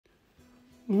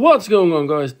What's going on,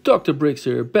 guys? Dr. Bricks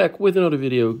here, back with another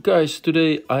video. Guys,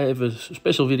 today I have a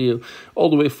special video all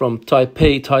the way from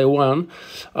Taipei, Taiwan.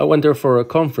 I went there for a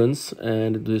conference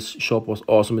and this shop was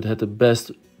awesome. It had the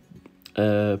best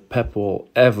PaB wall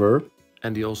ever.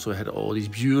 And they also had all these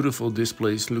beautiful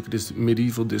displays. Look at this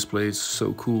medieval display, it's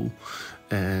so cool.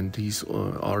 And these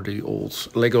are the old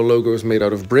Lego logos made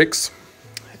out of bricks.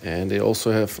 And they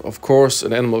also have, of course,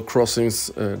 an Animal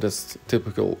Crossings, that's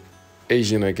typical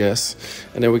Asian, I guess.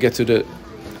 And then we get to the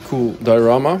cool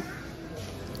diorama.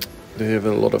 They have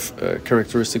a lot of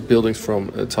characteristic buildings from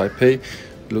Taipei.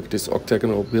 Look at this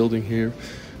octagonal building here.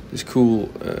 This cool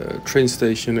train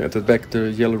station at the back,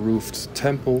 the yellow roofed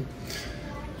temple.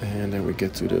 And then we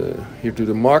get to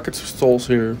the market stalls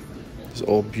here. It's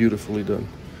all beautifully done.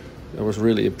 I was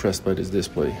really impressed by this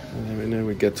display. And then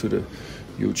we get to the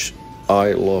huge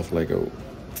I Love Lego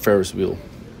Ferris wheel.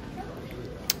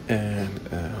 And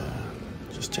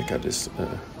just check out this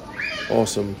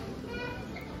awesome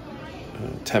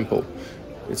temple.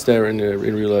 It's there in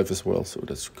real life as well, so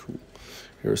that's cool.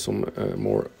 Here are some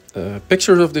more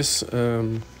pictures of this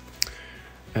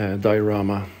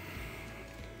diorama,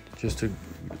 just to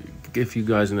give you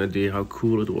guys an idea how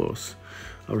cool it was.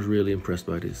 I was really impressed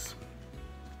by this.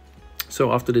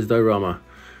 So after this diorama,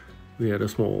 we had a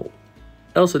small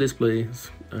Elsa display.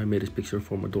 I made this picture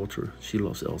for my daughter. She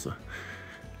loves Elsa.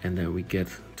 And then we get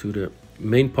to the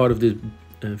main part of this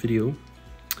video.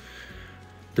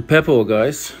 The PaB wall,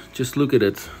 guys. Just look at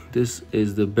it. This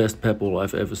is the best PaB wall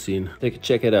I've ever seen. Take a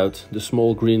check it out. The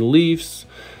small green leaves,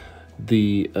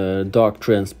 the dark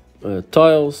trans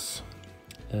tiles.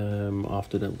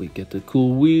 After that we get the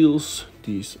cool wheels,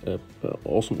 these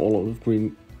awesome olive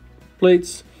green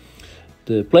plates,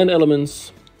 the plant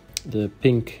elements, the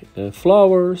pink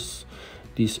flowers,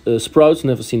 these sprouts,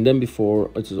 never seen them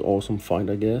before. It's an awesome find,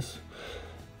 I guess.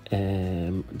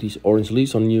 These orange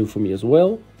leaves are new for me as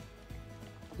well.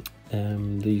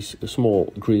 These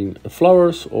small green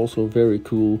flowers, also very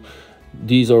cool.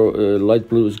 These are light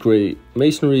bluish gray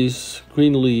masonries,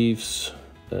 green leaves,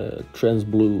 trans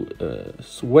blue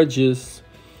wedges.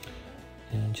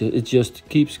 And it just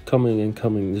keeps coming and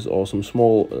coming. This awesome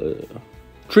small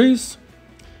trees.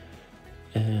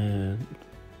 And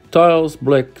tiles,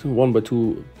 black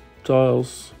 1x2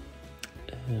 tiles.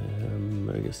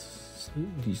 I guess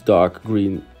these dark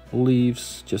green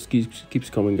leaves just keeps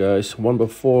coming, guys.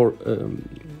 1x4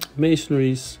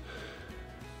 masonries,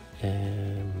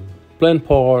 plant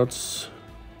parts,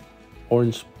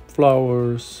 orange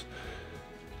flowers,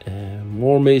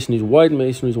 more masonries, white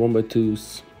masonries,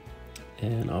 1x2s.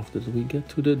 And after that we get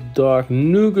to the dark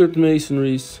nougat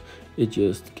masonries. It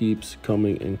just keeps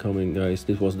coming and coming, guys.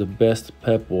 This was the best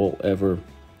PaB wall ever.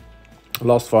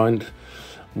 Last find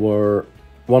were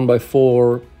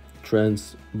 1x4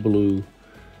 trans blue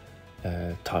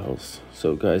tiles.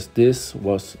 So guys, this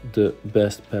was the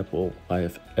best PaB wall I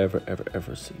have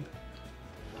ever seen.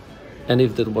 And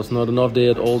if that was not enough, they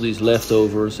had all these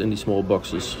leftovers in these small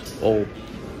boxes, all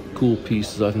cool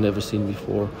pieces I've never seen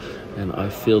before. And I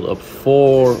filled up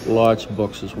 4 large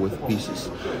boxes with pieces.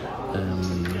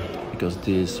 Because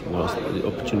this was the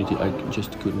opportunity I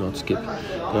just could not skip.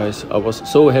 Guys, I was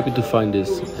so happy to find this,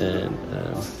 and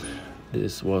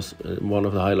this was one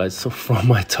of the highlights from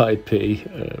my Taipei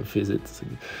visit.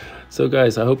 So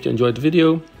guys, I hope you enjoyed the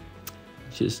video.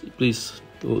 Just please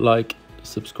like,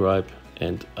 subscribe,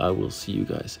 and I will see you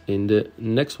guys in the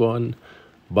next one.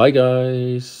 Bye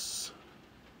guys.